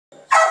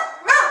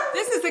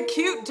is a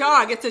cute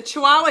dog. It's a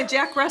Chihuahua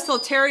Jack Russell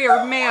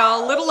Terrier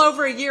male, a little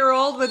over a year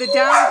old with a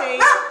down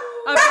date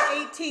of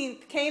the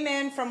 18th. Came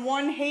in from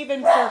One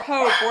Haven for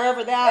Hope,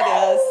 wherever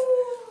that is.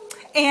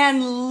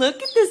 And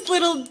look at this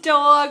little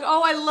dog.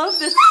 Oh, I love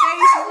this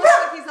face. He looks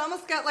like he's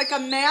almost got like a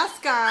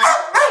mask on.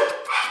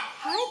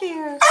 Hi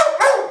there.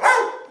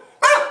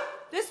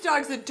 This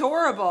dog's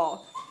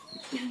adorable.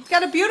 He's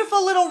got a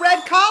beautiful little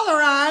red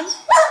collar on.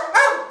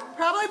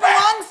 Probably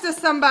belongs to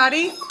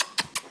somebody.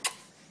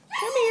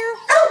 Come here.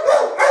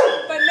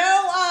 But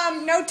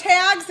no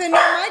tags and no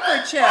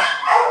microchip.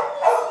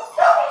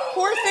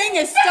 Poor thing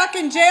is stuck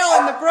in jail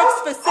in the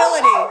Brooks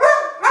facility.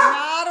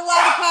 Not a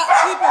lot of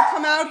people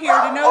come out here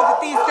to know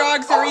that these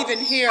dogs are even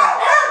here.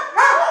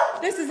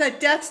 This is a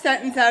death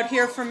sentence out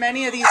here for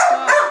many of these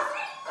dogs.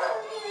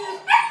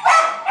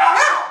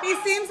 He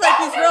seems like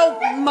he's real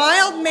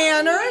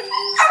mild-mannered.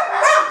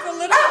 He's a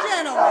little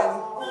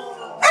gentleman.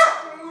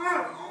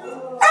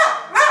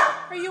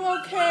 Are you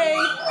okay?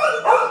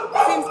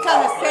 Seems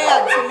kind of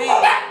sad to me.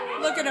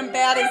 Look at him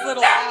bat his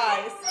little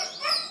eyes.